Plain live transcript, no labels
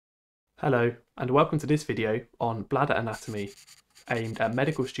Hello, and welcome to this video on bladder anatomy, aimed at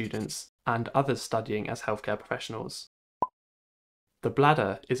medical students and others studying as healthcare professionals. The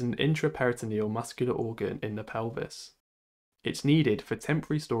bladder is an intraperitoneal muscular organ in the pelvis. It's needed for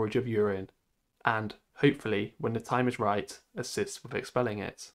temporary storage of urine and, hopefully, when the time is right, assists with expelling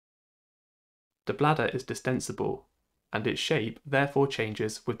it. The bladder is distensible, and its shape therefore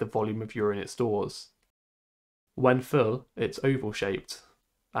changes with the volume of urine it stores. When full, it's oval-shaped,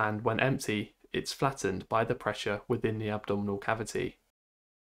 and when empty, it's flattened by the pressure within the abdominal cavity.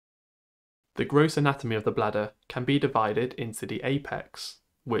 The gross anatomy of the bladder can be divided into the apex,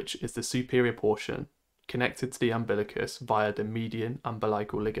 which is the superior portion, connected to the umbilicus via the median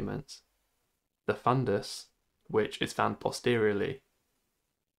umbilical ligament, the fundus, which is found posteriorly,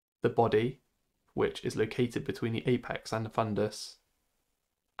 the body, which is located between the apex and the fundus,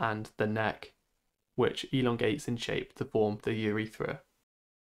 and the neck, which elongates in shape to form the urethra.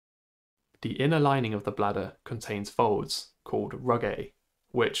 The inner lining of the bladder contains folds, called rugae,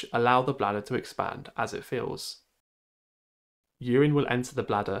 which allow the bladder to expand as it fills. Urine will enter the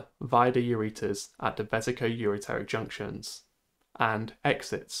bladder via the ureters at the vesico-ureteric junctions, and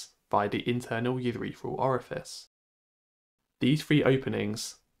exits via the internal urethral orifice. These three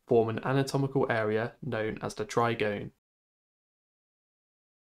openings form an anatomical area known as the trigone.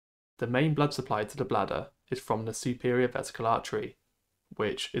 The main blood supply to the bladder is from the superior vesical artery,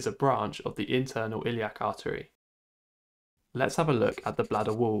 which is a branch of the internal iliac artery. Let's have a look at the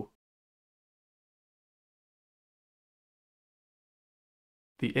bladder wall.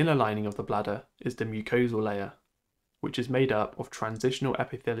 The inner lining of the bladder is the mucosal layer, which is made up of transitional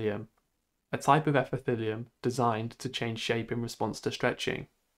epithelium, a type of epithelium designed to change shape in response to stretching.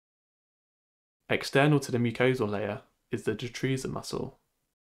 External to the mucosal layer is the detrusor muscle.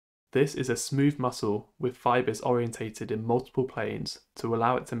 This is a smooth muscle with fibres orientated in multiple planes to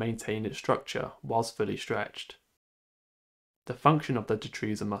allow it to maintain its structure whilst fully stretched. The function of the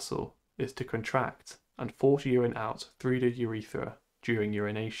detrusor muscle is to contract and force urine out through the urethra during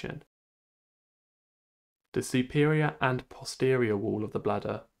urination. The superior and posterior wall of the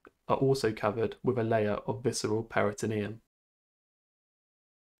bladder are also covered with a layer of visceral peritoneum.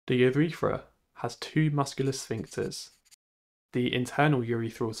 The urethra has two muscular sphincters. The internal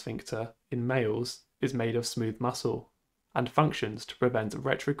urethral sphincter in males is made of smooth muscle and functions to prevent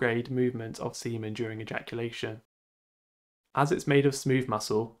retrograde movement of semen during ejaculation. As it's made of smooth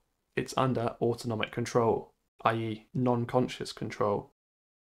muscle, it's under autonomic control, i.e. non-conscious control.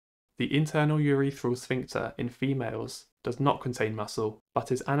 The internal urethral sphincter in females does not contain muscle but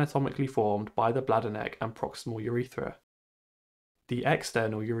is anatomically formed by the bladder neck and proximal urethra. The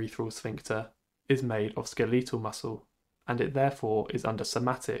external urethral sphincter is made of skeletal muscle, and it therefore is under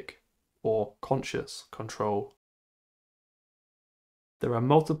somatic, or conscious, control. There are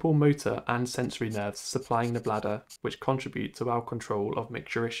multiple motor and sensory nerves supplying the bladder which contribute to our control of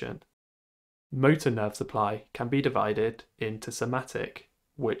micturition. Motor nerve supply can be divided into somatic,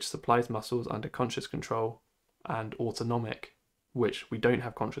 which supplies muscles under conscious control, and autonomic, which we don't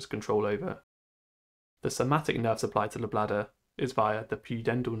have conscious control over. The somatic nerve supply to the bladder is via the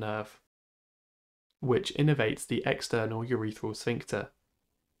pudendal nerve, which innervates the external urethral sphincter.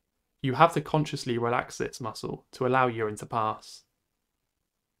 You have to consciously relax this muscle to allow urine to pass.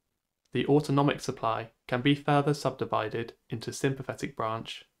 The autonomic supply can be further subdivided into sympathetic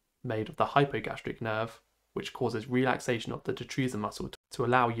branch, made of the hypogastric nerve, which causes relaxation of the detrusor muscle to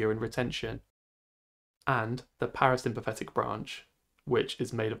allow urine retention, and the parasympathetic branch, which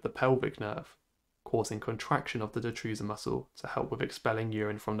is made of the pelvic nerve, causing contraction of the detrusor muscle to help with expelling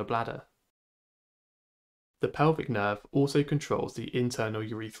urine from the bladder. The pelvic nerve also controls the internal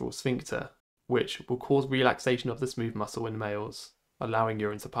urethral sphincter, which will cause relaxation of the smooth muscle in males, allowing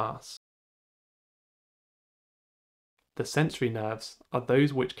urine to pass. The sensory nerves are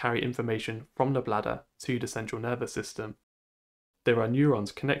those which carry information from the bladder to the central nervous system. There are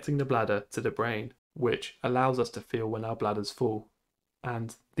neurons connecting the bladder to the brain, which allows us to feel when our bladder's full,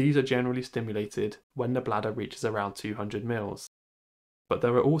 and these are generally stimulated when the bladder reaches around 200 mils. But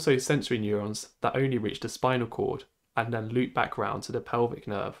there are also sensory neurons that only reach the spinal cord and then loop back round to the pelvic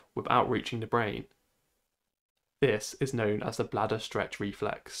nerve without reaching the brain. This is known as the bladder stretch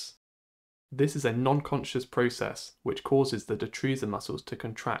reflex. This is a non-conscious process which causes the detrusor muscles to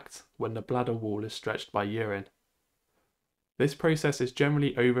contract when the bladder wall is stretched by urine. This process is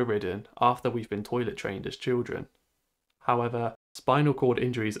generally overridden after we've been toilet trained as children. However, spinal cord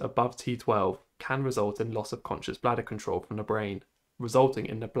injuries above T12 can result in loss of conscious bladder control from the brain, resulting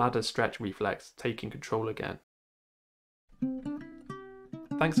in the bladder stretch reflex taking control again.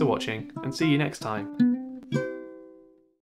 Thanks for watching, and see you next time.